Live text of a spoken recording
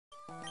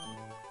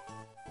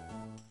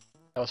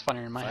That was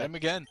funnier in my Fight head. him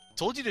again.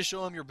 Told you to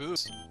show him your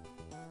boobs.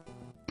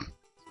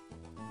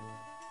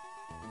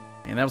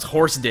 And that was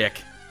horse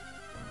dick.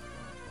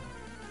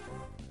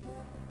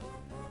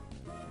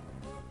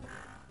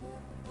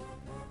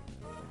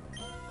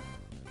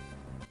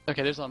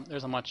 Okay, there's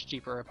a much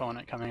cheaper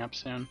opponent coming up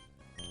soon.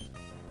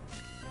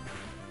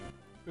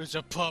 There's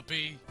a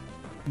puppy.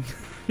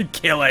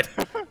 Kill it.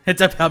 It's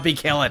a puppy,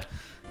 kill it.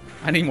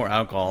 I need more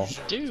alcohol.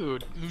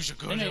 Dude, Who's your I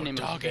good know your little name is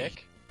doggy?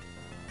 Vic.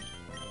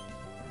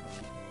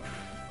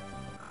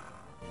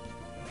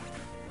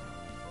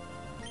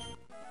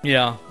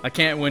 Yeah, I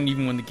can't win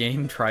even when the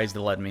game tries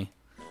to let me.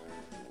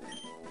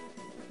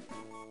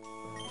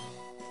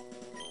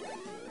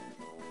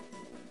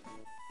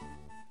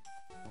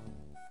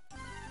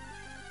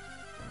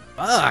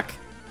 Fuck!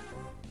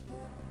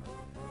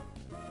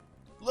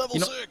 Level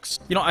 6.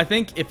 You know, I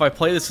think if I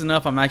play this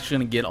enough, I'm actually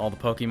gonna get all the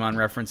Pokemon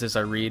references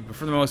I read, but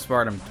for the most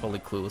part, I'm totally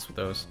clueless with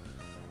those.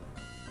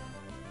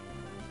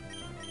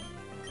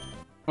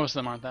 Most of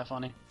them aren't that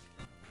funny.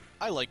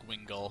 I like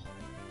Wingull.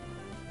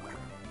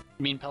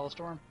 You mean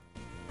Pellistorm?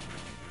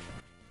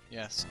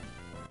 Yes.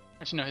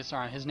 Actually,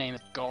 no, his name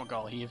is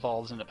Gull. He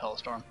evolves into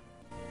Pellistorm.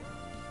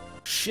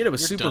 Shit, it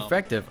was You're super dumb.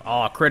 effective.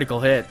 Oh, critical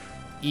hit.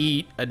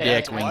 Eat a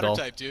dick, Hey, Water Wingull.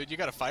 type, dude. You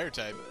got a fire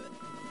type.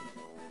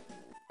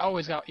 Oh,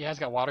 he's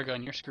got water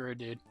gun. You're screwed,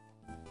 dude.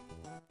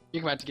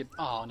 You're about to get.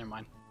 Oh, never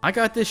mind. I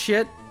got this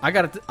shit. I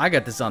got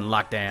this on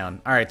lockdown.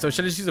 All right, so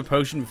should I just use a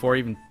potion before I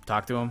even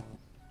talk to him?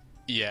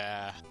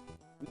 Yeah.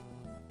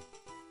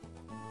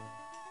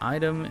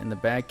 Item in the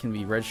bag can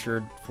be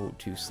registered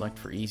to select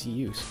for easy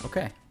use.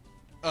 Okay.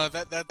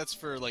 That's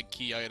for like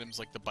key items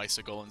like the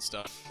bicycle and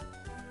stuff.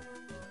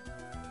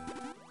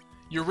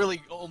 You're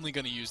really only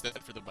gonna use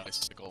that for the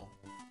bicycle.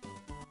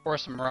 Or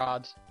some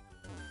rods.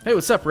 Hey,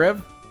 what's up,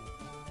 Rev?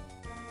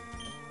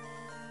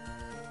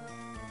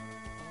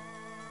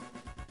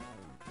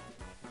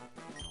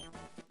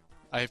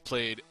 I have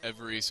played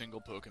every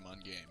single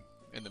Pokemon game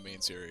in the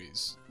main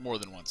series more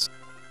than once.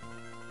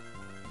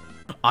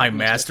 I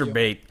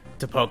masturbate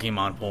to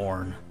Pokemon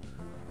porn.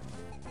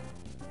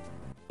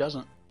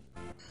 Doesn't.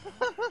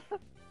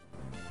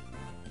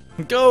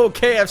 Go,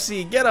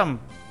 KFC, get him!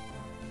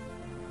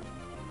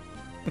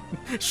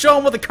 Show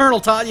him what the Colonel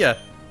taught you!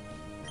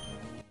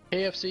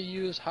 KFC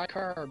use high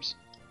carbs.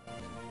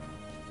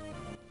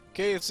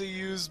 KFC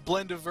used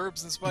blend of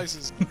herbs and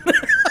spices.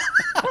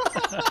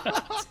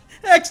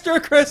 Extra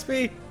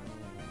crispy!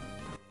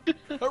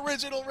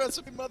 Original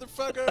recipe,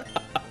 motherfucker!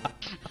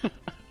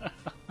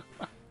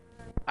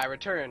 I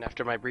return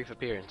after my brief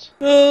appearance.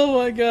 Oh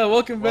my god,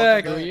 welcome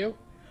back! Who are you?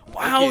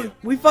 Wow,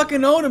 we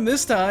fucking own him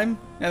this time!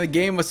 And the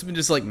game must have been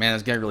just like, man,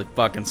 this guy really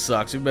fucking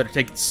sucks. We better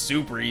take it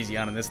super easy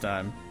on him this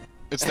time.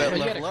 It's that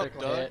You got a level up,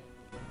 critical dog. hit.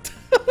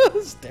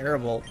 It's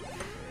terrible.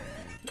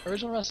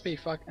 Original recipe,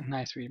 fuck.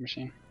 Nice read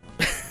machine.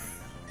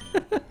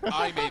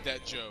 I made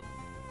that joke.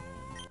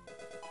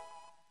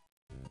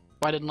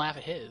 Why I didn't laugh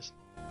at his?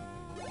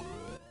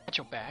 Got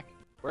your back.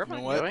 Where am You I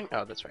know what? going?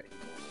 Oh, that's right.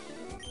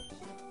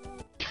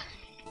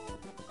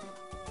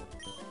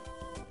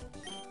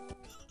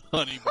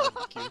 Honey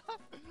barbecue.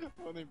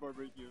 Honey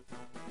barbecue.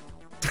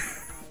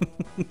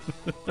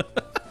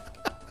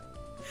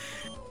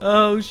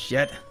 Oh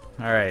shit.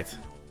 Alright.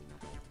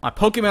 My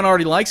Pokemon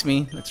already likes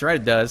me. That's right,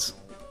 it does.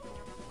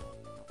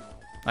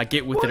 I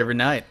get with it every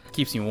night.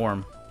 Keeps me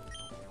warm.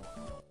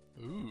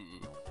 Ooh.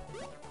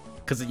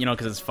 Cause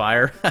it's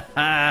fire.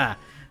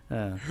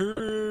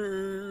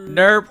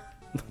 Nerp.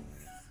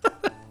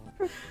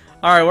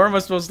 Alright, where am I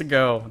supposed to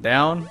go?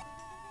 Down?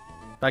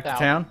 Back to Down.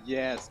 town?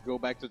 Yes, go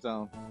back to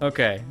town.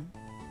 Okay.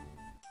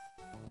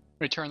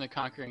 Return the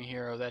conquering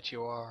hero that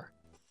you are.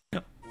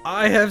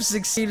 I have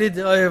succeeded.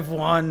 I have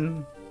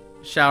won.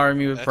 Shower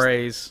me with That's-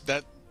 praise.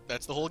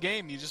 That's the whole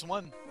game. You just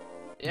won.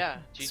 Yeah,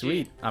 GG.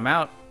 Sweet. I'm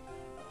out.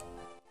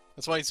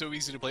 That's why it's so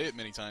easy to play it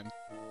many times.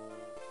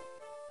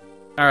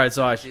 Alright,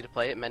 so Easy to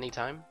play it many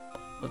times.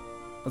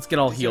 let's get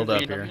all healed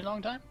up You know here. me a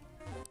long time?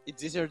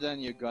 It's easier than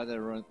you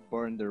gotta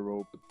burn the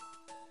rope.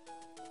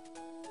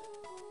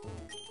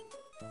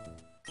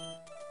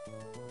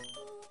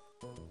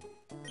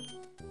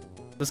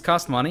 Does this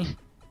cost money?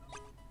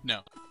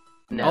 No.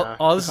 No.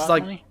 Oh, this is Cost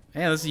like, money?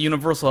 man, this is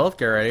universal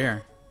healthcare right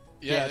here.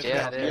 Yeah,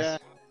 Yeah, it is. Yeah.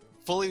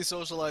 Fully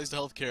socialized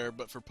healthcare,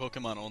 but for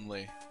Pokemon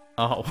only.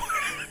 Oh.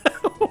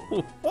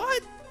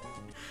 What?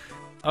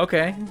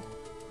 Okay.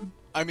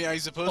 I mean, I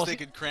suppose Well, they see-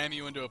 could cram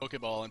you into a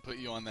Pokeball and put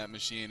you on that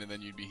machine, and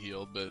then you'd be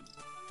healed, but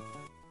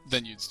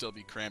then you'd still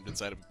be crammed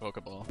inside of a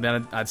Pokeball.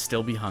 Then I'd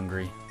still be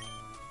hungry.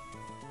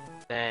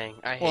 Dang,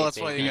 I hate Well, that's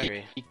being why you got-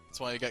 hungry. That's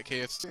why I got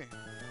KFC.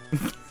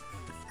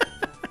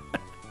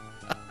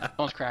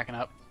 Someone's cracking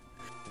up.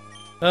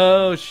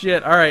 Oh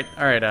shit! All right.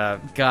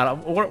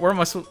 God, what am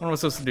I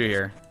supposed to do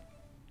here?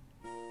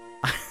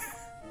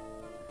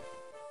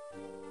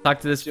 Talk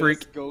to this freak.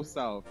 Just go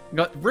south.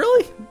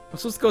 Really? I'm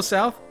supposed to go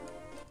south?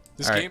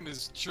 This All right. game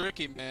is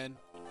tricky, man.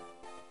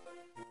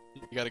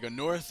 You gotta go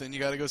north, and you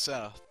gotta go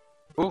south.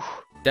 Oof.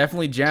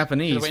 Definitely Should've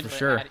Japanese waited for till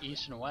sure. they had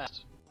east and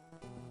west.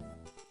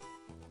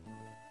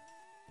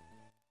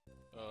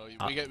 Oh, you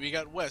we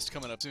got West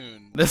coming up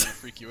soon. This- This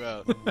freak you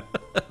out.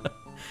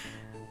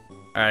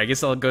 Alright, I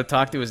guess I'll go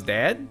talk to his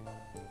dad?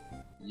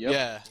 Yep.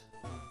 Yeah.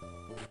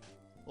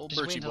 Old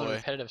Just wait Birchie until the boy.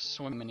 repetitive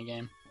swim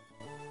minigame.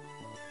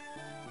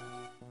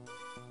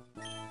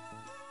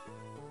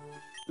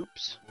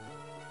 Oops.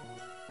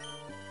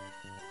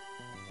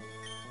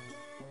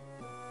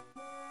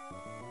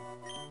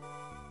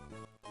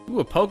 Ooh,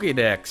 a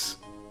Pokédex. Is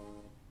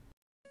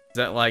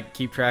that like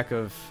keep track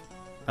of...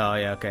 Oh,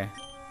 yeah, okay.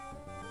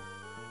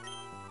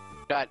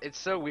 God, it's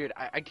so weird.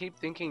 I keep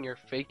thinking you're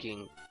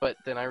faking, but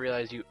then I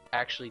realize you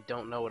actually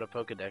don't know what a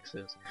Pokedex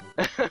is.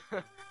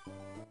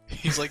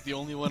 He's like the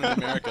only one in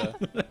America.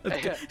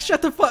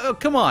 Shut the fuck up.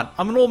 Come on.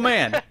 I'm an old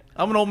man.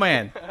 I'm an old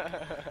man.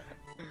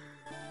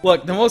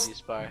 Look, the most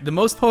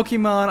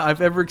Pokemon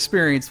I've ever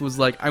experienced was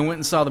like I went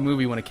and saw the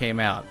movie when it came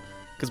out.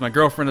 Because my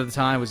girlfriend at the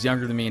time was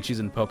younger than me and she's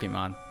into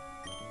Pokemon.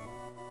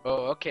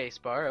 Oh, okay,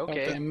 Spar.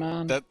 Okay.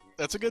 Man.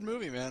 That's a good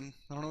movie, man.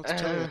 I don't know what to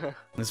tell you.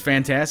 It's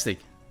fantastic.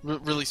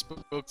 Really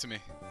spoke to me.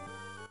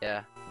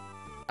 Yeah.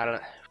 I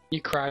don't.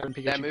 You cried when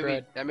Pikachu That movie.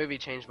 cried. That movie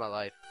changed my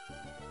life.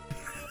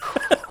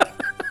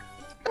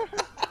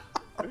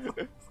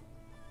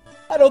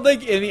 I don't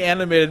think any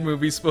animated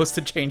movie is supposed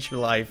to change your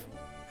life.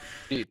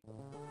 Dude,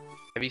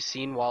 have you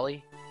seen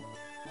Wally?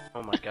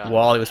 Oh my God.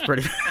 Wally was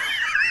pretty...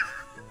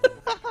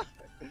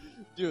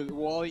 Dude,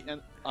 Wally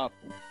and Up.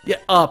 Yeah,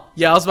 Up.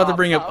 Yeah, I was about to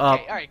bring up okay,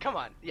 Up. Alright, come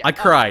on. Yeah, I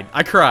cried.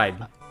 I cried.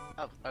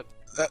 Up.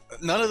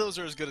 None of those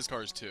are as good as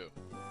Cars 2.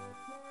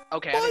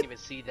 Okay, I didn't even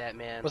see that,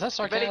 man. Was that If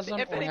sarcasm,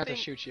 anything- or I have to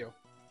shoot you?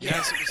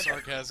 Yes, it was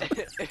sarcasm.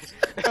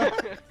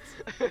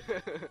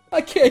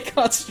 I can't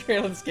concentrate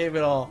on this game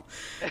at all.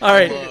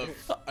 Alright. I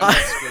love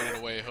Spirited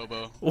Away,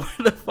 hobo. Where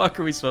the fuck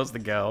are we supposed to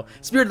go?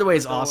 Spirited Away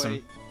is awesome.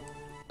 Wait,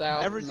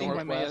 South, everything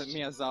by northwest.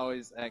 Miyazawa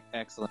is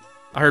excellent.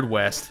 I heard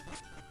west.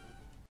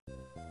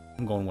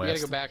 I'm going You west.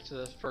 gotta go back to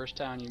the first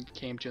town you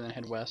came to and then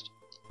head west.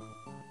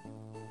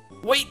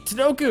 Wait,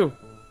 Tadoku!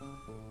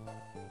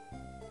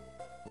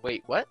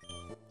 Wait, what?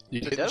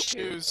 You Sudoku? didn't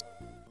choose.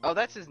 Oh,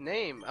 that's his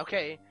name.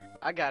 Okay,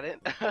 I got it.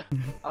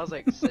 I was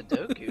like,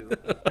 Sudoku.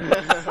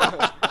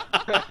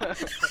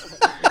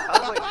 I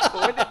was like,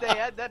 when did they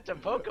add that to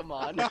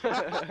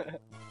Pokemon?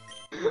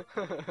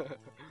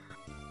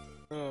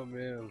 Oh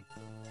man.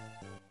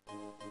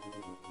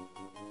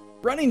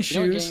 Running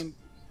shoes. You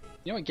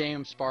know what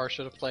game Spar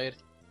should have played?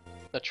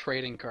 The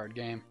trading card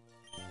game.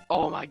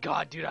 Oh my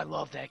God, dude, I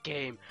love that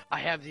game. I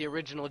have the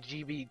original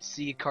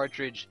GBC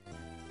cartridge.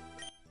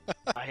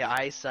 My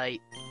eyesight.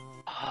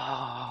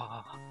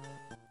 Ah.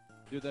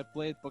 Dude, I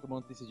played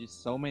Pokemon TCG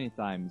so many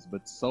times,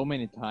 but so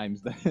many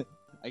times that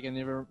I can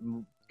never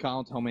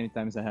count how many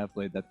times I have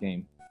played that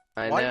game.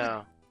 I Why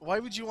know. Why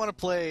would you want to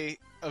play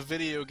a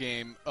video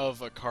game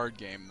of a card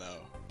game,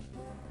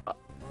 though?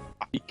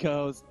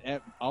 Because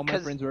all my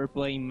 'Cause- friends were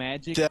playing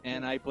Magic, Yeah.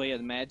 and I played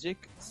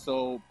Magic,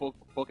 so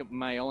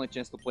my only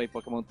chance to play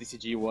Pokemon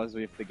TCG was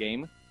with the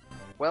game.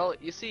 Well,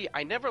 you see,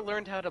 I never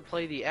learned how to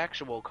play the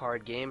actual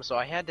card game, so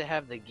I had to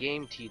have the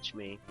game teach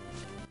me.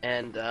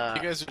 And You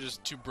guys are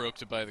just too broke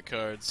to buy the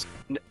cards.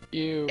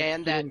 You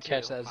and that didn't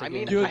catch too. that as a I game.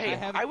 mean, Dude, hey,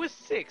 I I was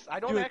 6. I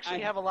don't Dude,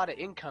 actually I- have a lot of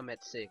income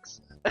at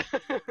 6.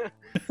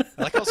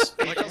 Like how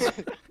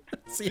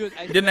See, Dude,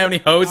 I you didn't have any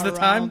hoes at the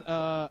time?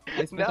 I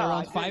spent No, I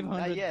around didn't, not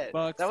 500 yet.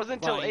 bucks. That was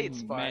until buying 8,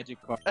 Spy. Magic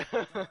cards.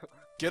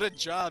 get a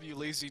job, you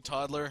lazy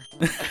toddler.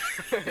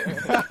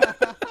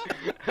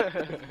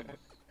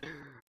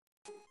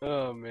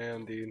 Oh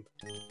man, dude.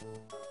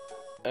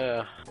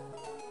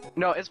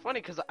 No, it's funny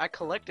because I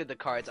collected the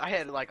cards. I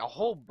had like a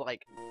whole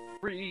like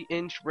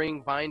 3-inch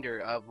ring binder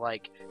of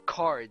like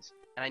cards,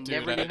 and I Dude,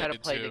 never I knew how to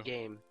did play too. the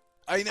game.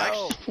 I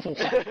know.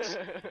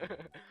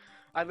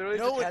 I literally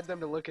No, just it- had them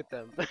to look at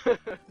them.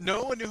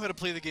 No one knew how to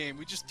play the game.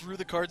 We just threw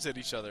the cards at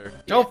each other.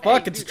 Oh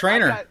fuck, Hey, it's a dude,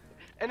 trainer.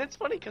 And it's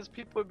funny because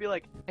people would be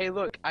like, "Hey,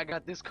 look, I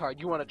got this card.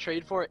 You want to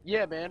trade for it?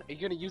 Yeah, man. Are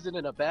you gonna use it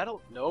in a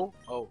battle? No.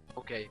 Oh,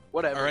 okay.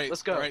 Whatever. All right,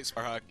 let's go. All right,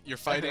 Sparhawk, you're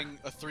fighting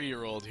a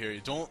 3-year-old here.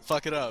 Don't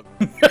fuck it up.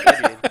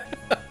 Yeah, dude.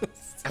 A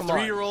Come on.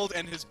 3-year-old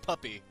and his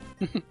puppy.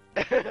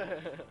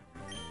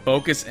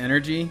 Focus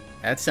energy?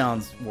 That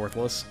sounds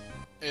worthless.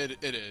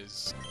 It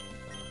is.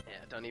 Yeah,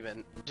 don't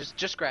even. Just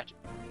scratch it.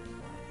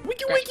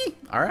 Wiki wiki!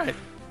 Alright.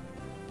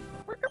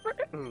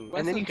 And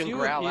then you can Until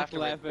growl hit after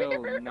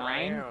level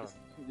 9,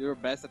 your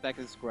best attack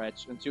is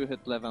Scratch until you hit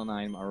level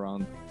 9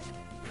 around.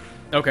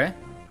 Okay.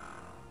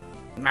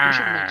 We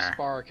should make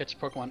Spar catch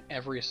Pokemon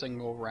every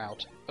single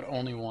route, but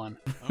only one.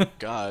 Oh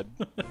God.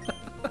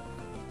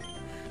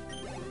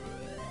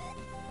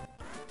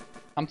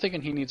 I'm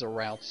thinking he needs a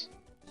routes.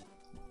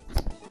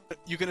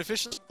 You can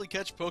officially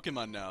catch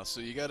Pokemon now, so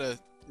you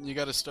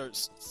gotta start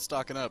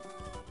stocking up.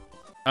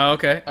 Oh,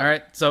 okay.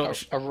 Alright, so...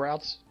 A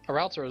routes or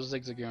a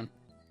Zigzagoon.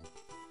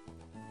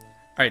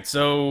 Alright,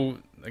 so...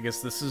 I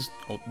guess this is...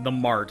 Oh, the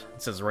Mart.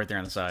 It says right there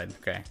on the side.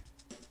 Okay.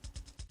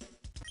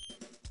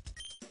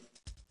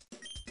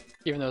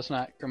 Even though it's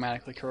not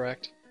grammatically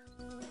correct.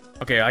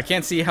 Okay, I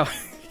can't see how...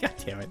 God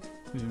damn it.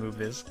 Let me move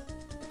this.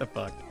 The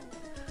fuck?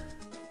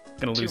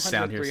 Gonna lose 200,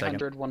 sound here a second.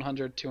 300,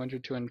 100,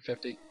 200,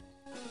 250.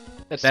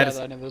 It's That sad is-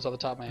 that I know those off the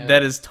top of my head.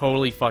 That is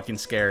totally fucking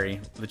scary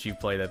that you've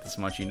played that this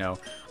much, you know.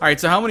 Alright,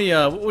 so how many,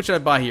 what should I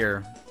buy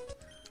here?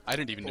 I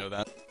didn't even know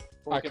that.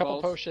 A couple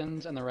Pokeballs.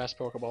 potions and the rest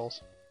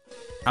Pokeballs.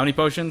 How many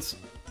potions?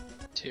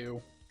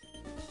 2.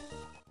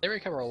 They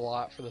recover a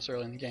lot for this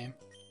early in the game.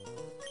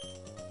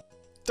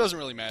 Doesn't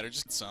really matter,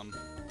 just some.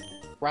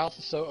 Ralts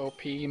is so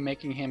OP,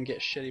 making him get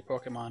shitty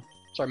Pokemon.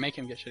 Sorry, make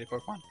him get shitty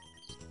Pokemon.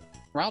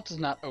 Ralts is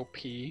not OP.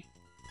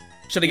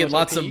 Should I get Most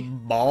lots OP?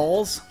 of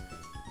balls?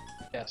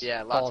 Yes.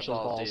 Yeah, Polish lots of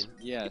those balls, dude.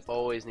 Yes. You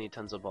always need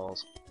tons of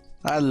balls.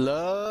 I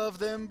love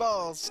them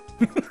balls.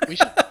 We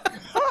should.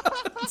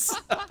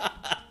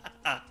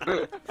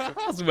 I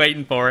was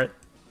waiting for it.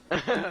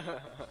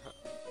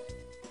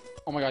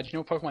 Oh my god, you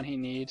know what Pokemon he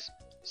needs?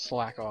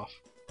 Slack off.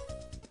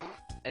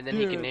 And then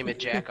he can name it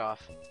Jack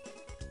Off.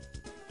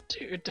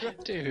 Dude.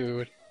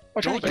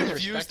 We're trying Don't to keep it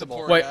confuse the respectable.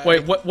 poor Wait, guy.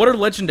 wait, what are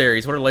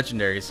legendaries? What are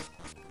legendaries?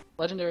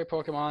 Legendary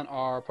Pokemon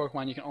are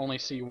Pokemon you can only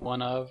see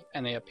one of,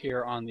 and they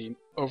appear on the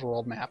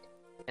overworld map.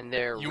 And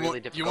they're You really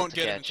won't, difficult you won't to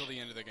get them catch. until the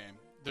end of the game.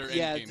 They're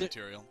Yeah, in-game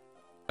material.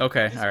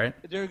 Okay, alright.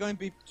 They're going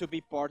to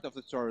be part of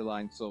the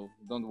storyline, so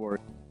don't worry.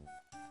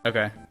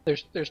 Okay.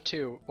 There's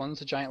 2.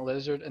 One's a giant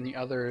lizard, and the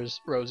other is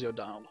Rosie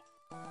O'Donnell.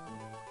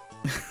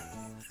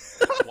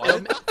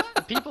 What?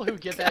 The people who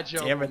get that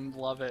joke Damn it.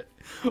 will love it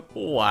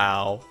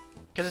Wow.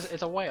 because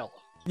it's a whale.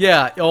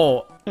 Yeah,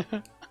 oh.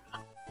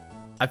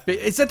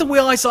 Is that the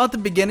whale I saw at the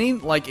beginning?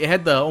 Like, it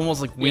had the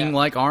almost like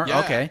wing-like arm? Yeah.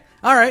 Okay.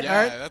 Alright,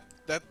 Yeah,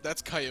 alright.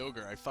 that's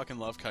Kyogre. I fucking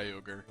love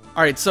Kyogre.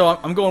 Alright, so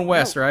I'm going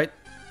west, right?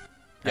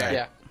 Yeah. Alright.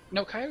 Yeah.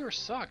 No, Kyogre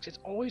sucks. It's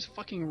always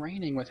fucking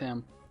raining with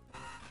him.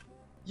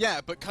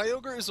 Yeah, but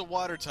Kyogre is a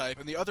water type,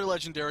 and the other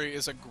legendary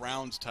is a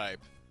ground type.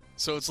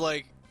 So it's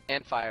like,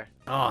 And fire.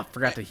 Oh, I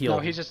forgot to heal. No,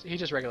 he's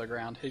just regular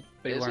ground. But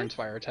he Is learns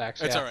fire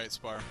attacks. it's Yeah, alright,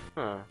 Spar.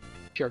 Huh.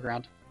 pure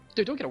ground.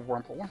 Dude, don't get a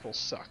Wurmple. Wurmple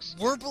sucks.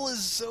 Wurmple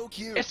is so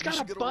cute. It's You got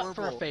should a get butt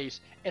for a Wurmple. face.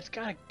 It's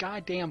got a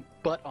goddamn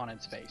butt on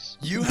its face.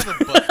 You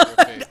have a butt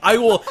for a face. I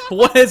will.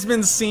 What has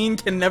been seen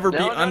can never be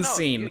No, no,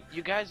 unseen. no.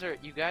 You guys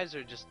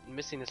are just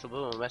missing the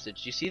subliminal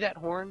message. Do you see that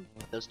horn?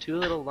 Those 2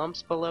 little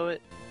lumps below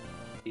it?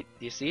 Do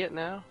you see it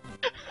now?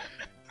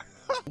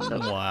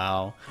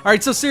 Wow.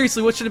 Alright, so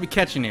seriously, what should I be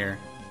catching here?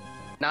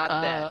 Not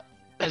that.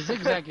 A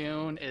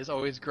Zigzagoon is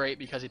always great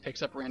because he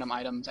picks up random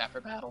items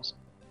after battles.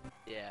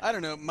 Yeah. I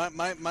don't know.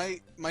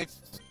 My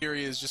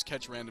theory is just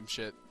catch random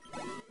shit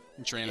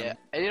and train Yeah. them.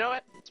 And you know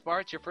what? Spar,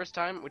 it's your first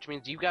time, which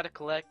means you got to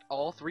collect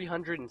all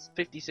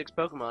 356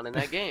 Pokemon in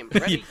that game.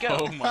 Ready, go.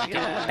 Oh my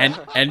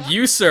Yeah. And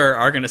you, sir,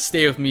 are gonna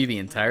stay with me the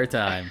entire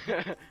time.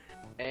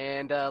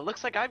 And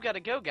looks like I've got to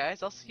go,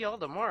 guys. I'll see y'all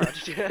tomorrow.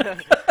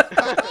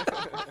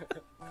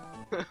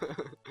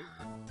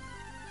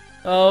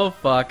 Oh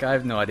fuck, I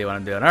have no idea what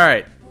I'm doing.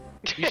 Alright.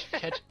 You should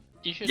catch.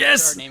 You should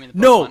Yes! start naming the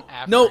No! Pokemon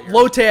after No! your-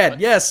 Lotad! What?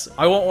 Yes!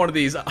 I want one of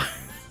these.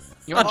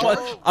 You I want want,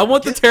 George? I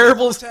want the Get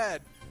terrible. Lotad.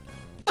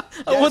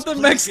 I want the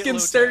please get Mexican Lotad.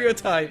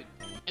 stereotype.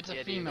 It's a Yeah,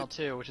 dude. female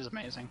too, which is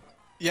amazing.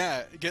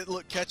 Yeah,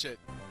 catch it.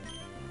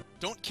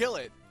 Don't kill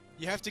it.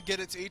 You have to get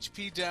its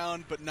HP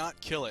down, but not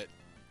kill it.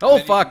 Oh Then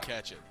you fuck! can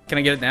catch it. Can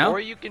I get it now? Or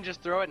you can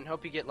just throw it and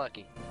hope you get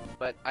lucky.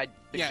 But I'd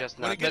Yeah, suggest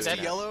when not it gets doing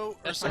to that. yellow or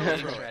That's my something,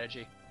 winning throw it.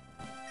 strategy.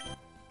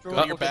 Throw Go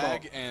a in your Pokeball.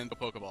 bag and a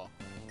Pokeball.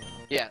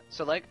 Yeah,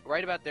 so like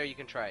right about there you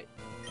can try it.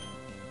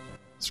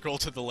 Scroll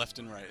to the left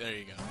and right. There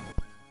you go.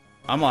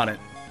 I'm on it.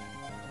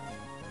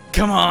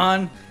 Come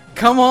on!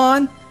 Come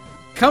on!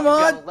 Come We've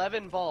on! got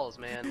 11 balls,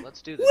 man.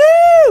 Let's do this.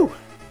 Woo!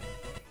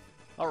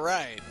 All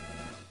right.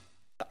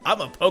 I'm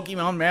a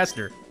Pokemon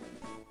master.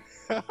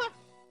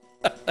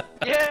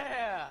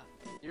 Yeah!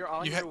 You're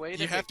on You, your way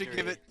to you have to victory.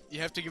 give it.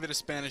 You have to give it a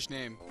Spanish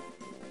name.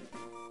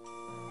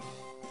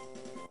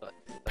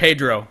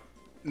 Pedro.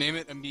 Name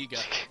it Amiga.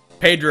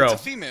 Pedro. It's a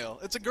female.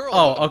 It's a girl.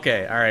 Oh, though.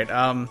 okay. All right.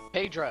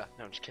 Pedra.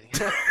 No, I'm just kidding.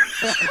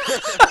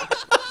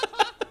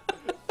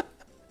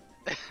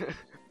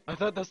 I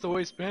thought that's the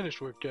way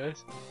Spanish worked,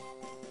 guys.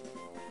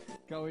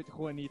 Go with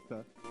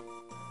Juanita.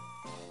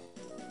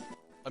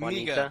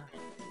 Amiga.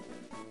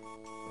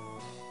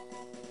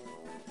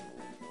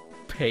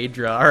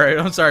 Pedro. All right.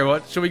 I'm sorry.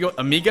 What? Should we go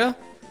Amiga?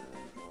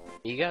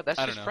 Amiga? That's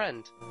I don't just know.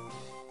 friend.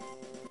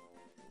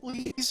 Well,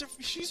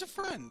 she's a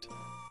friend.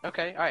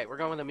 Okay, alright, we're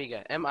going with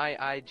Amiga.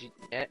 A-M-I-G-A.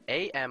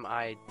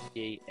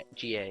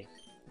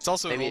 It's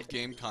also Maybe- an old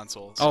game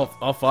console. Oh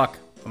fuck.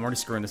 I'm already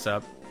screwing this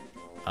up.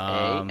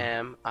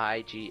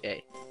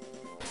 A-M-I-G-A.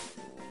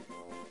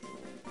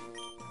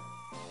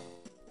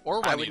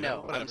 Or I Juanita, would know.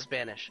 I'm whatever.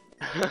 Spanish.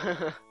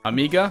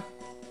 Amiga.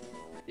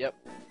 Yep.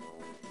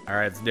 All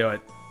right. Let's do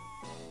it.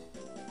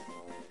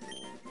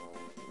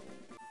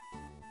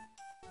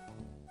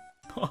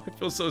 Oh, I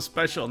feel so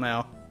special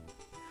now.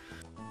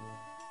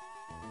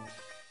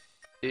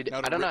 Dude, Now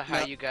I to don't know rip- how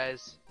now- you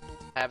guys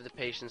have the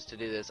patience to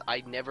do this.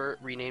 I never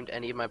renamed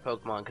any of my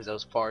Pokemon because I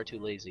was far too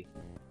lazy.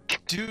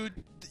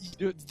 Dude,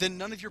 then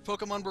none of your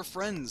Pokemon were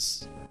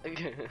friends.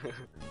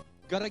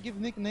 Gotta give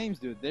nicknames,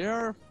 dude. They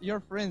are your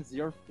friends.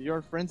 Your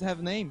friends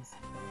have names.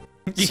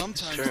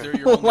 Sometimes Sure. they're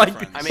your only like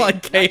friends. I mean,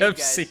 like not you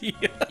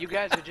KFC. You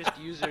guys are just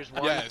users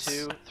 1, Yes.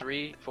 2,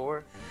 3,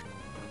 4.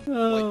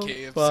 Oh,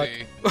 KFC. fuck.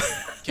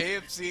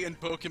 KFC and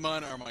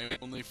Pokemon are my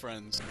only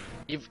friends.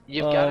 You've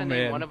Oh, got to name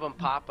man. one of them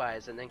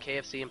Popeyes, and then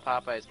KFC and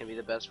Popeyes can be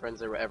the best friends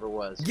there ever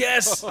was.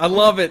 Yes, I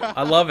love it.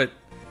 I love it.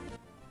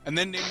 And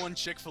then name one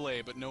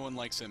Chick-fil-A, but no one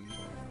likes him.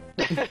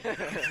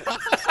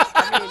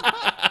 I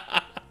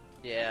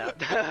mean, yeah.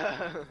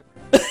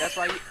 That's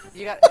why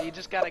you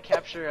just gotta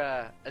capture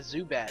a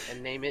Zubat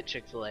and name it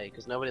Chick-fil-A,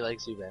 because nobody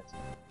likes Zubats.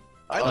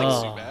 I like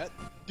Oh. Zubat.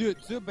 Dude,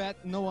 Zubat,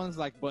 no one's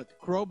like, but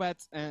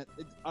Crobats, and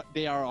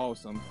they are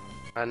awesome.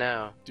 I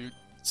know.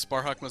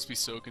 Sparhawk must be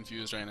so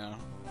confused right now.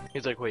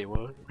 He's like, wait,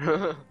 what?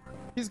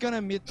 He's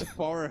gonna meet the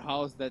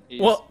powerhouse that is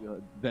Well-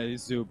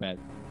 Zubat.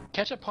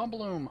 Catch a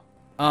Pumbloom.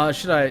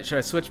 Should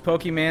I switch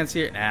Pokemans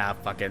here? Nah,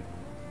 fuck it.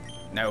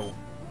 No.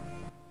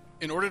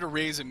 In order to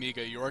raise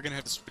Amiga, you are going to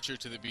have to switch her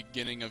to the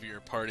beginning of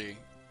your party,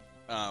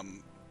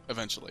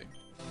 eventually.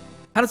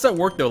 How does that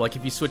work though? Like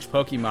if you switch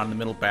Pokemon in the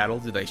middle of battle,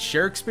 do they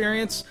share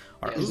experience?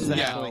 Or Yes.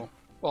 Exactly. No.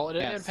 Well, it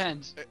Yes.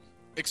 depends.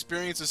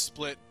 Experience is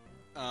split,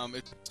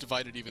 it's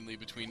divided evenly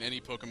between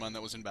any Pokemon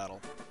that was in battle.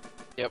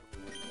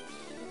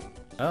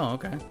 Oh,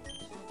 okay.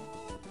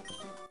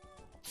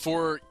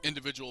 For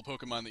individual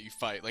Pokemon that you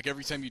fight. Like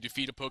every time you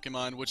defeat a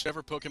Pokemon,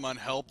 whichever Pokemon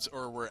helped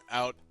or were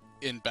out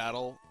in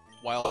battle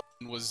while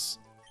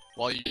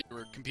you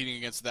were competing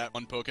against that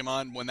one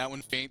Pokemon, when that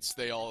one faints,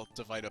 they all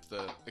divide up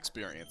the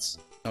experience.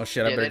 Oh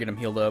shit, I Yeah, better they- get him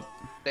healed up.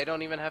 They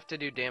don't even have to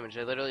do damage.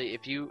 They literally,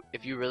 if you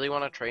really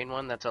want to train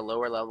one that's a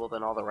lower level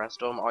than all the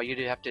rest of them, all you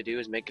do have to do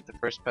is make it the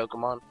first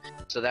Pokemon,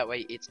 so that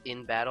way it's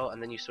in battle,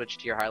 and then you switch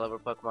to your high level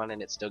Pokemon,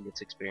 and it still gets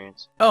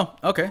experience. Oh,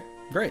 okay.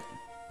 Great.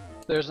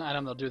 There's an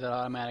item that'll do that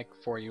automatic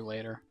for you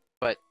later.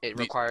 But it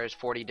requires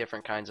 40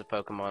 different kinds of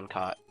Pokemon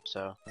caught.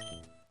 So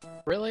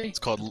Really? It's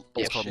called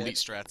Bullshit. Elite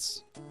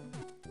Strats.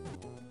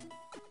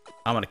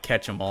 I'm gonna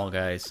catch them all,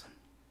 guys.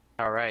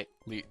 all right.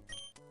 Elite.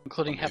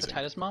 Including Amazing.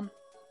 Hepatitis Mom?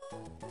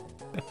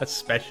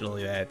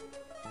 Especially that.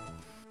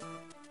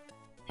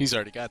 He's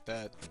already got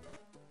that.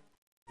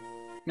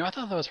 No, I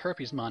thought that was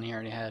Herpes Mon he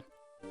already had.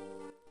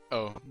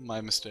 Oh, my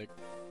mistake.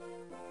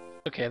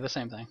 Okay, the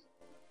same thing.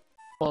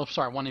 Well,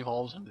 sorry, one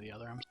evolves into the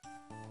other.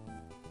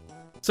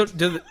 So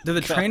do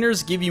the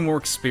trainers give you more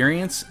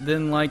experience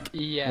than like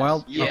Yes.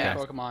 wild? Yeah.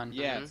 Okay. Pokemon.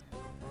 Yes.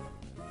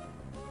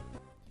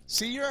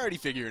 See, you're already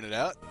figuring it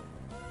out.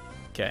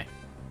 Okay.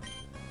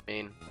 I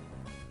mean,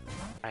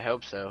 I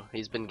hope so.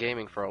 He's been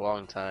gaming for a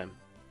long time.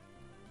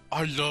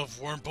 I love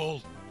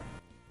Wurmple.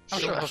 I'm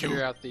So sure he'll cute.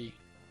 figure out the.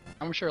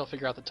 I'm sure he'll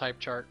figure out the type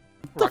chart.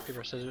 Rock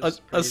paper scissors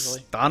pretty easily.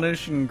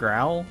 Astonish and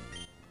Growl.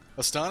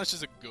 Astonish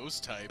is a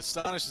ghost type.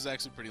 Astonish is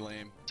actually pretty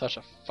lame. Such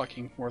a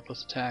fucking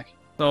worthless attack.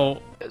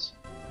 So Yes.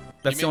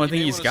 that's You the may- only you thing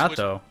may he's wanna got switch-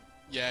 though.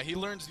 Yeah, he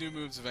learns new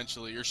moves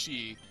eventually, or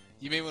she.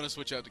 You may want to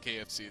switch out to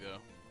KFC though,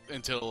 Yeah.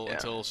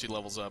 until she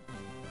levels up.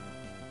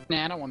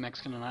 Nah, I don't want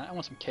Mexican tonight. I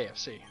want some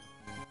KFC.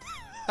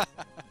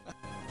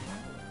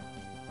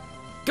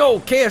 Go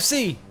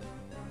KFC.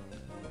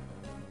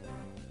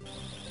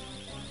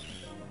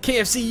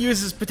 KFC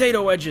uses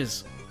potato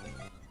wedges.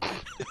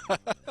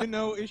 You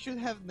know, you should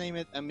have named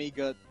it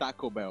Amiga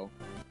Taco Bell.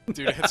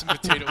 Dude, I had some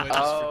potato wedges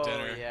Oh for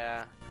dinner.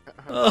 yeah.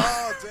 Ugh,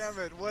 Oh damn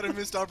it! What a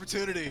missed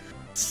opportunity.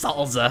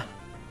 salsa.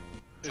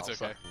 It's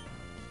Salsa. okay.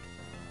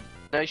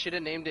 No, you should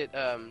have named it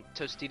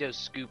Tostitos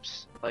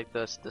Scoops, like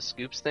the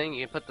Scoops thing.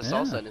 You can put the Yeah.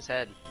 salsa in his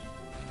head.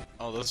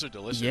 Oh, those are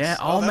delicious. Yeah.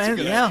 Oh, that's a man.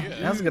 good Yeah. idea.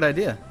 That's a good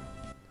idea.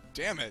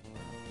 Damn it.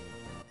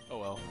 Oh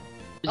well.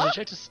 Did you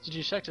check to? Did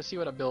you check to see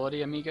what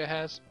ability Amiga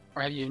has,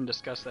 or have you even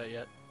discussed that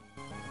yet?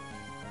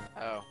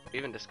 Oh, we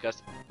even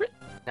discussed.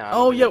 No,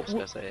 Oh, we yeah, didn't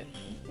discuss that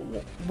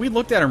yet. We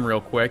looked at them real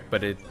quick,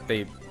 but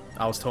I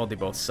was told they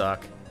both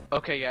suck.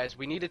 Okay, guys,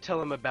 we need to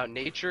tell him about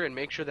nature and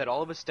make sure that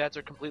all of his stats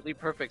are completely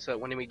perfect, so that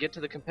when we get to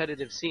the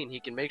competitive scene, he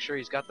can make sure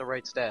he's got the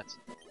right stats.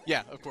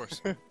 Yeah, of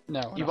course.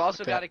 No. You've no,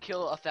 also fuck got that. to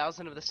kill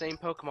 1,000 of the same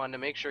Pokemon to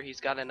make sure he's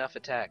got enough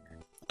attack.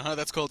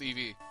 That's called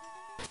EV.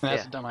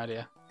 That's yeah. a dumb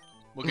idea.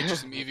 We'll get you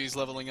some EVs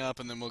leveling up,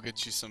 and then we'll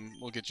get you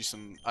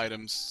some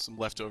items, some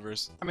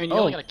leftovers. I mean, you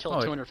only Oh, gotta kill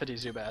oh. 250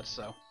 Zubats,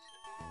 so.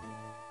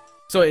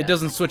 So it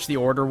doesn't switch the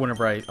order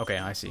whenever I. Okay,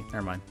 I see.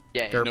 Never mind.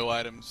 Yeah, Derp. No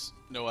items.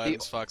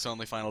 Fox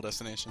only. Final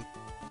destination.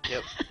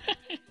 yep.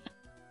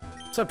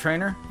 What's up,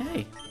 trainer?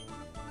 Hey.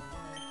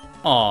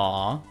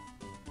 Aww.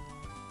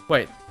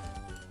 Wait.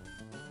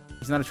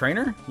 He's not a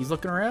trainer? He's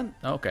looking around?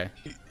 Oh, okay.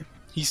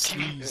 He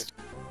sneezed.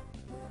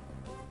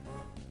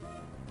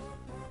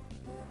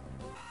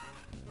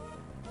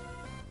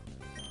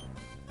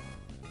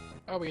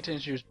 Oh, we get to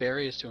introduce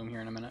berries to him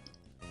here in a minute.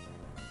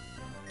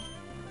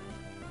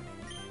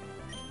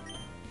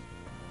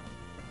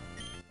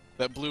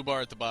 That blue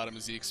bar at the bottom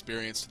is the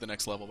experience to the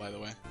next level, by the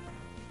way.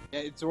 Yeah,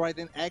 it's right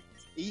in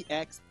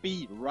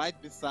EXP, right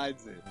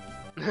besides it.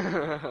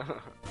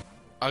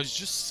 I was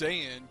just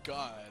saying,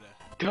 God.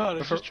 God,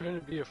 I'm For- just trying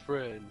to be a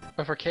friend.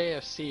 But for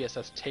KFC, it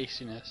says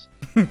tastiness.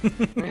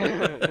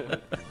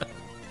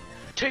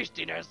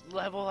 Tastiness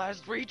level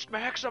has reached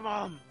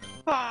maximum!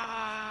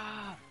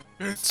 Ah!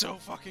 It's so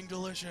fucking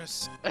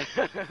delicious.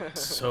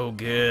 So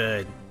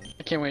good.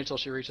 I can't wait until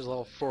she reaches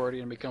level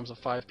 40 and becomes a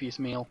 5-piece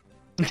meal.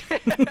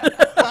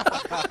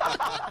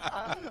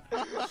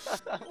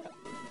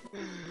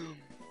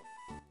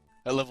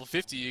 At level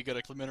 50, you get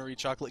a complimentary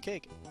chocolate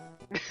cake.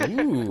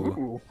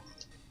 Ooh.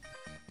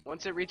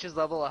 Once it reaches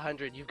level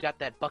 100, you've got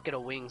that bucket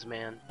of wings,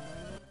 man.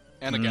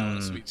 And a gallon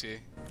of sweet tea.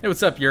 Hey,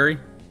 what's up, Yuri?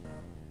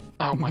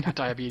 Oh my god,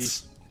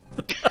 diabetes.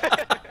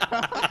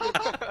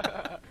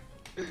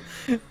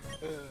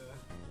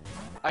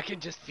 I can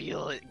just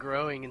feel it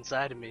growing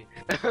inside of me.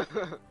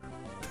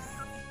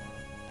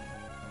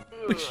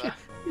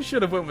 You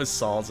should have went with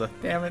salsa.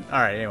 Damn it.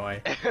 Alright,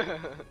 anyway.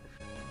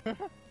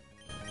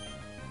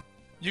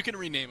 You can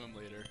rename them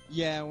later.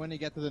 Yeah, when you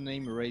get to the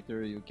name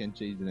rater, you can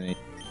change the name.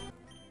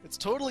 It's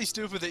totally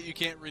stupid that you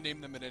can't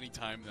rename them at any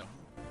time, though.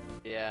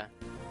 Yeah.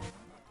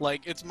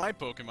 Like, it's my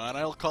Pokemon,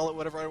 I'll call it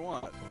whatever I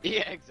want.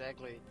 Yeah,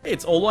 exactly. Hey,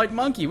 it's Old White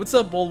Monkey. What's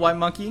up, Old White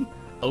Monkey?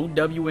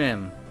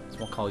 OWM. That's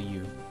what I'll call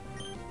you.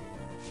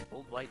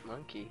 Old white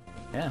monkey.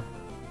 Yeah.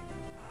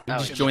 Oh,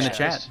 Just it's join the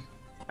chat.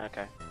 chat.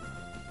 Okay.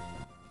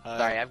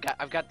 Sorry,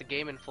 I've got the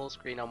game in full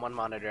screen on one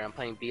monitor. I'm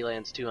playing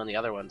B-Lands 2 on the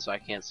other one, so I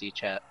can't see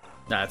chat.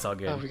 Nah, it's all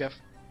good. Oh,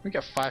 we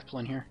got 5 people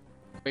in here.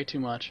 Way too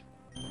much.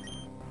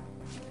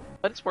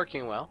 But it's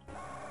working well.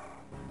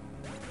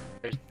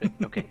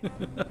 Okay.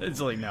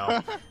 It's like,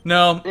 no.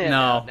 No, Yeah,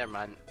 no, never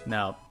mind.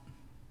 no.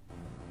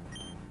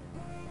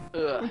 I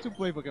Ugh. want to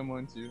play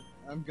Pokemon too.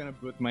 I'm gonna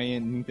put my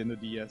Nintendo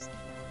DS.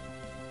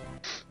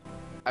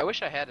 I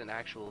wish I had an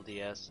actual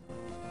DS,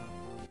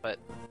 but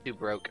too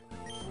broke.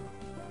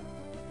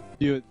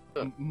 Dude,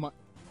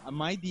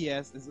 my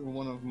DS is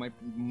one of my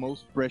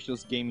most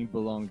precious gaming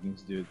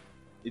belongings, dude.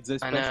 It's a I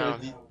special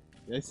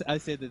know. I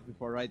said it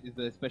before, right? It's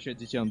a special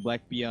edition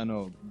Black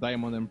Piano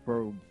Diamond and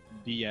Pearl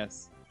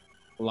DS.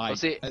 Live. Well,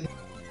 see,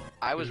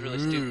 I was really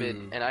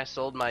stupid, and I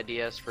sold my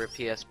DS for a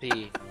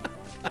PSP.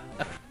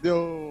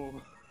 No.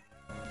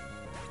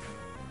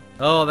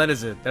 Oh, that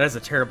is a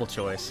terrible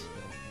choice.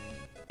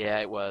 Yeah,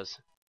 it was.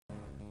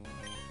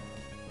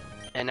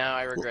 And now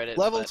I regret it.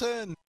 Level but-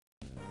 10!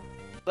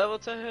 Level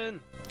 10!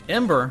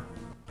 Ember.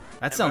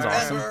 That sounds Ember.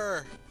 awesome.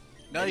 Ever!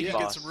 Now you Hey, can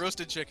get boss. some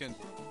roasted chicken.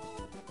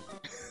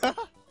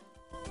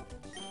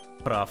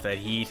 Put off that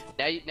heat.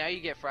 Now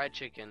you get fried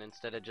chicken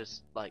instead of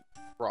just, like,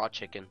 raw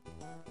chicken.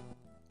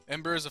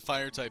 Ember is a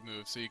fire type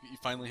move, so you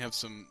finally have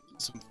some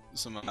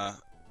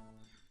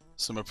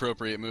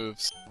appropriate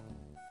moves.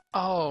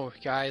 Oh,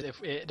 guys,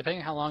 depending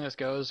on how long this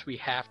goes, we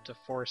have to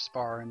force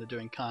Spar into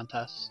doing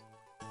contests.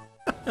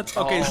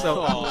 Okay,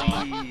 so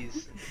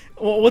Please.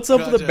 well, what's up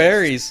with the Contest.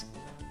 berries?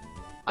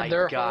 I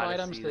There are gotta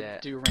items see that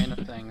that. do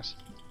random things.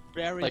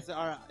 Berries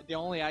are the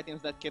only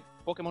items that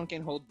Pokemon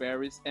can hold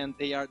berries, and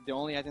they are the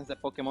only items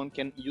that Pokemon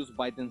can use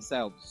by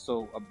themselves.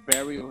 So a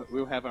berry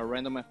will have a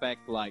random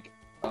effect like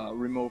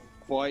remove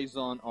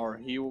poison or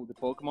heal the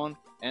Pokemon,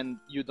 and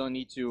you don't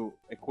need to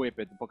equip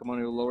it. The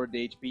Pokemon will lower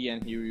the HP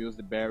and he will use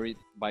the berry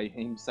by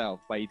itself.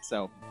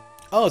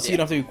 Oh, so Yeah. you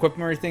don't have to equip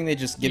them or anything? They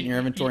just get in your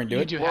inventory and do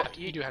you it? Do Well, have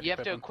to, you do have you to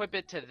have to equip them.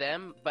 equip it to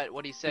them, but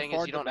what he's saying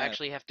Before is you the don't battle.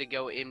 actually have to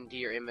go into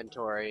your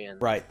inventory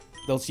and... Right.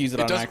 They'll just use it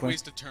It doesn't automatically.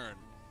 waste a turn.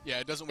 Yeah,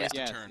 it doesn't waste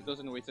Yes, a turn. it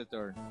doesn't waste a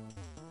turn.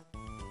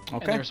 And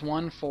Okay. there's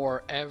one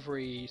for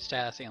every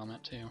status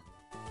ailment, too.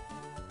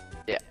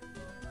 Yeah.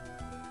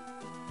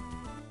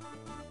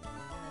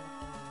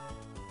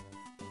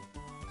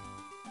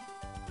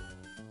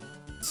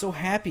 So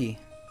happy.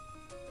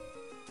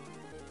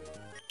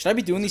 Should I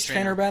be doing these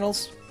trainer trainer.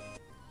 battles?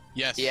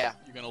 Yes. Yeah.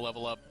 You're gonna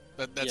level up.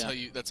 That's Yeah.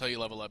 how you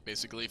level up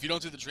basically. If you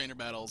don't do the trainer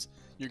battles,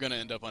 you're gonna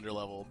end up under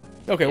leveled.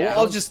 Okay, Yeah.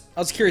 well, I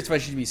was curious if I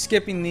should be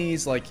skipping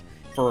these, like,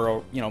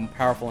 for,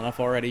 powerful enough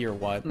already, or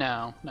what?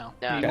 No. No,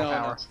 You need no, more no.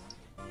 power.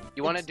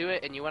 You want to do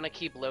it, and you want to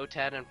keep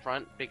Lotad in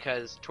front,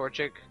 because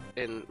Torchic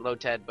and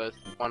Lotad both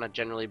want to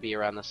generally be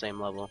around the same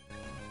level.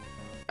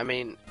 I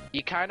mean,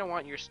 you kind of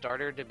want your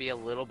starter to be a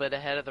little bit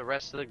ahead of the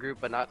rest of the group,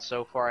 but not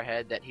so far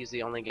ahead that he's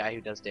the only guy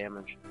who does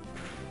damage.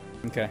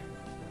 Okay.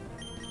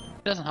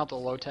 It doesn't help that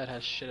Lotad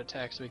has shit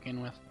attacks to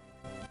begin with.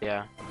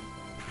 Yeah.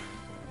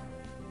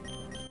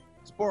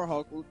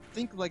 Sporehawk,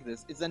 think like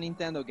this. It's a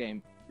Nintendo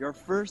game. Your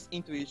first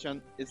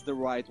intuition is the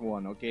right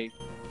one, okay?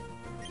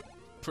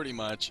 Pretty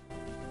much.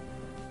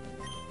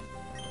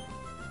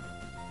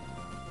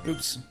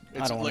 Oops. I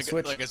It's don't want like to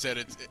switch. like I said,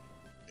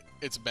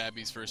 it's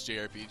Babby's first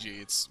JRPG.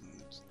 It's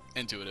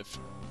intuitive.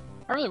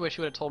 I really wish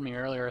you would have told me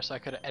earlier so I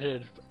could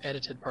have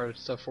edited part of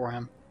stuff for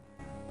him.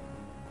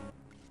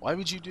 Why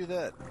would you do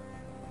that?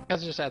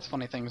 Because it just adds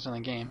funny things in the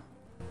game.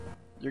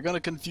 You're gonna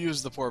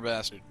confuse the poor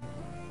bastard.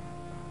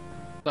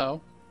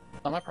 So,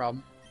 not my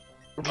problem.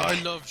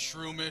 I love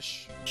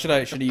Shroomish. Should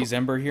I use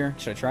Ember here?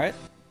 Should I try it?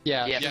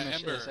 Yeah, Yeah. Yeah,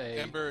 Shroomish is a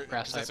Ember,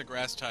 grass 'cause that's a type.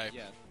 grass type,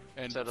 Yeah.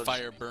 and So it'll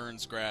fire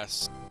burns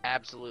grass.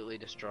 Absolutely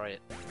destroy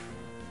it.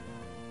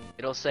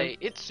 It'll say,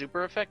 it's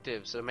super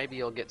effective, so maybe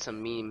you'll get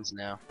some memes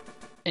now.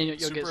 And you'll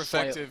Super get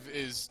effective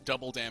is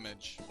double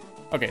damage.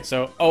 Okay,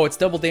 so it's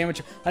double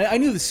damage. I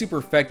knew the super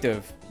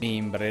effective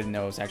meme, but I didn't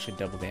know it was actually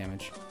double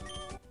damage.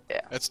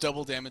 That's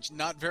double damage.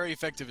 Not very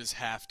effective is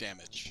half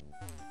damage.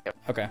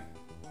 Okay.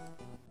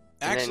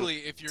 then- Actually,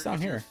 if It's down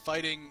you're here.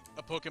 fighting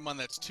a Pokemon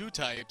that's two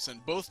types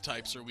and both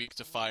types are weak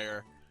to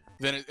fire,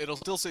 then it'll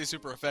still say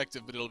super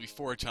effective, but it'll be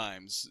 4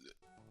 times.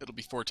 It'll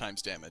be 4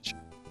 times damage.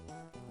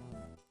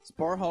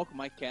 Sporehawk,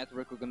 my cat,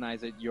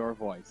 recognized your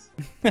voice.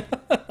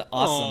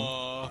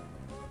 Awesome. Aww.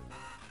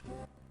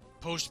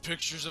 Post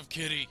pictures of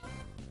Kitty.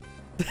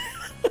 Yeah,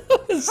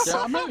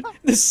 I'm not,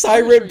 The I'm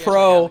Siren sure you guys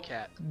Pro. have a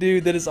cat.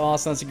 Dude, that is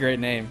awesome. That's a great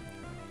name.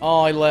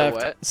 Oh, I left.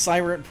 what?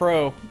 Siren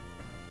Pro.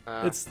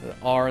 Uh, It's the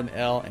R and the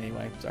L.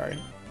 Anyway, sorry.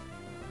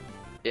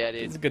 Yeah,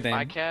 dude. It's a good name.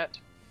 My cat,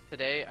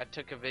 today, I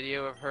took a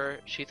video of her.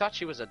 She thought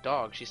she was a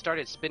dog. She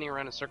started spinning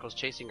around in circles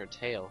chasing her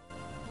tail.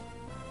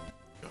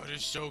 God,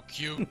 it's so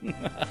cute.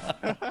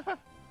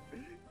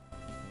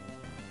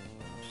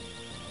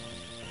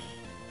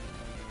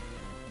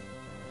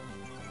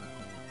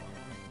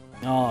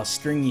 Oh,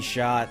 stringy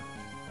shot.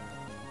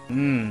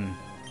 Mmm.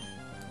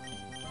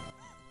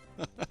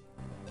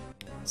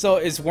 So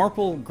is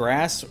Wurmple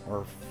grass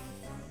or?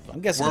 I'm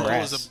guessing Wurmple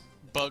grass. is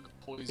a bug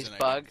poison, He's I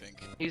bug.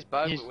 think. He's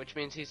bug, He's- which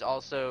means he's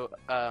also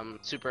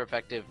super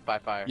effective by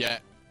fire. Yeah,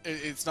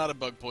 it's not a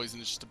bug poison,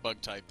 it's just a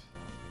bug type.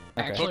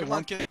 Okay. Actually,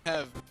 Pokemon can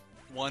have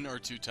 1 or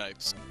 2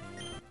 types.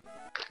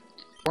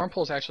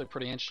 Wurmple's actually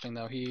pretty interesting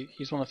though.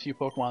 He's one of the few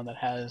Pokemon that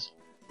has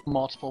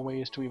multiple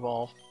ways to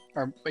evolve,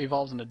 or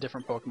evolves into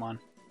different Pokemon.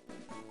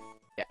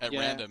 At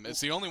Yeah. random. It's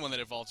the only one that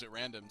evolves at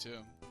random, too.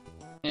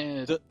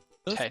 And The-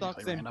 technically Dustox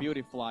and random.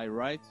 Beautyfly,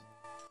 right?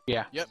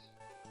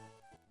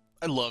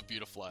 I love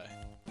Beautifly.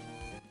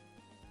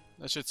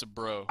 That shit's a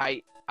bro.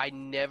 I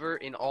never,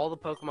 in all the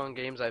Pokemon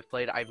games I've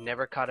played, I've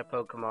never caught a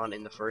Pokemon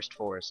in the first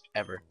forest,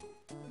 ever.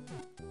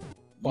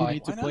 Why? You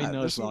need to Why play not?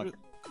 There's some Nuzlocke. good-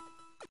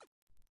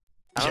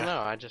 I don't Yeah. know,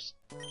 I just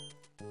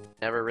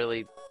never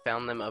really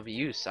found them of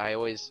use. I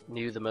always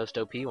knew the most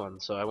OP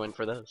ones, so I went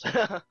for those.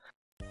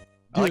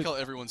 I like Dude, how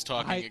everyone's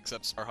talking I-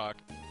 except Starhawk.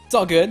 It's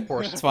all good.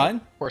 Force. It's fine.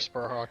 Or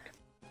Spurhawk.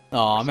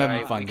 Oh, I'm Sorry,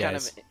 having fun, we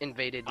guys. kind of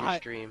invaded your I-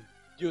 stream.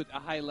 Dude, a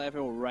high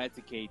level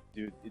Raticate,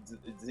 dude.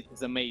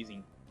 It's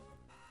amazing.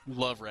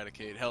 Love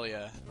Raticate, hell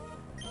yeah.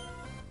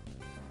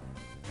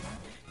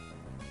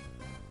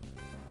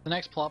 The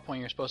next plot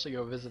point, you're supposed to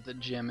go visit the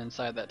gym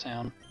inside that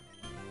town.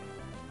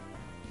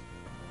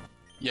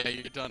 Yeah,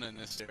 you're done in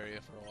this area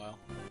for a while.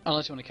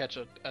 Unless you want to catch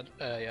a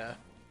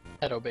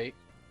pedo bait.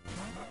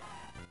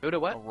 Who to A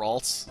what?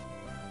 Ralts.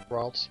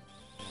 Ralts.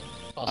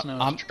 Also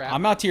known I'm, as Trap.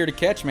 I'm out here to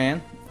catch,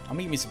 man. I'm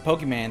eating me some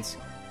Pokemans.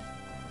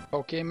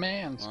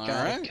 Pokemans. Gotta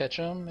Alright. catch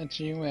 'em. It's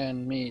you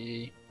and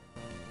me.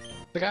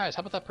 So guys,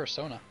 how about that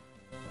Persona?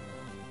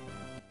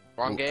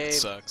 Wrong Ooh, game. that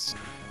sucks.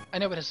 I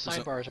know, but his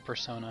Perso- sidebar is a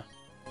Persona.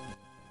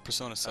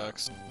 Persona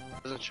sucks.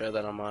 Doesn't show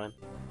that on mine.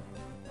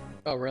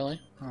 Oh, really?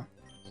 Huh.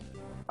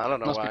 I don't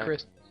know Must why. be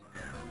Chris.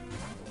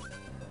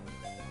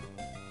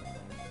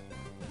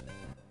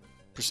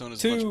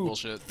 Persona's a bunch of 2,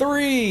 bullshit.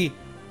 3.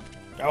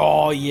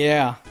 Oh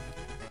yeah.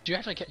 Do you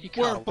actually you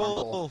caught a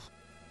Wurmple.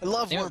 I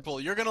love Yeah.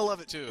 Wurmple. You're gonna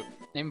love it too.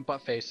 Name him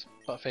Buttface.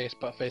 Buttface,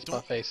 Buttface,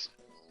 Don't- Buttface.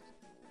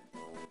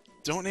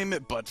 Don't name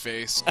it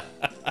Buttface.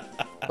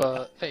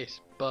 Buttface,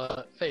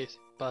 Buttface,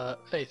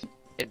 Buttface.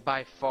 It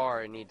by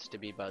far needs to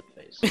be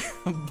Buttface.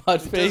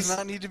 Butt It does face.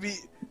 not need to be.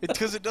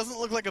 Because it doesn't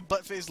look like a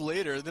Buttface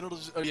later. Then it'll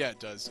just. Oh yeah, it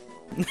does.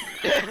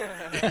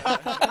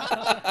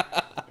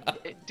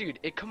 Dude,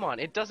 come on.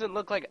 It doesn't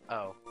look like.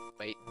 Oh,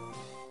 wait.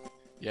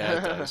 Yeah,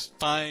 it does.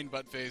 Fine,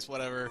 Buttface,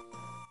 whatever.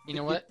 You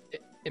know what?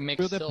 It makes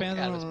It will silk depend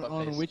out of his on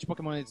Buttface. which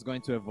Pokemon it's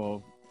going to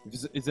evolve.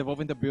 If it's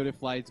evolving the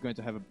Beautyfly, it's going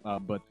to have a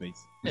butt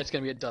face. It's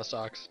gonna be a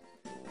Dustox.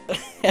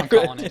 I'm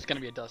calling it. It's gonna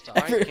be a Dustox.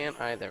 Why can't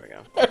I? There we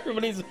go.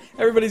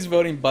 Everybody's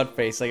voting butt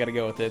face. I gotta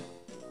go with it.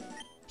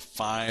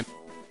 Fine.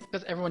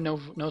 Because everyone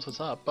knows what's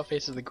up.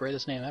 Buttface is the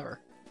greatest name ever.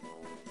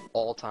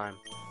 All time.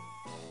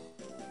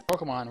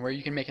 Pokemon, where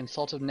you can make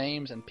insultive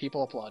names and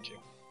people applaud you.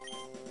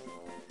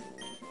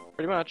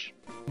 Pretty much.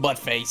 Butt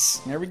face.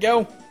 There we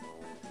go.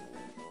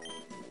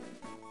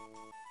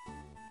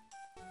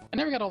 I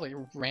never got all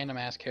the random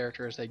ass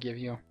characters they give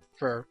you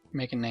for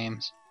making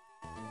names.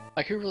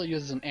 Like, who really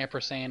uses an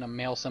ampersand, a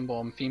male symbol,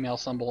 a female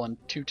symbol, and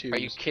two twos? Are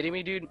you kidding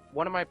me, dude?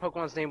 One of my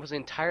Pokemon's name was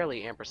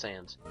entirely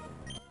ampersands.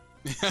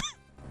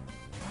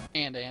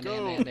 And.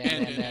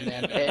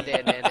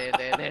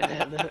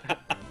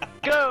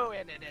 Go!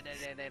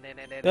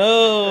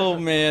 Oh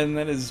man,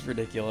 that is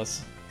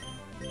ridiculous.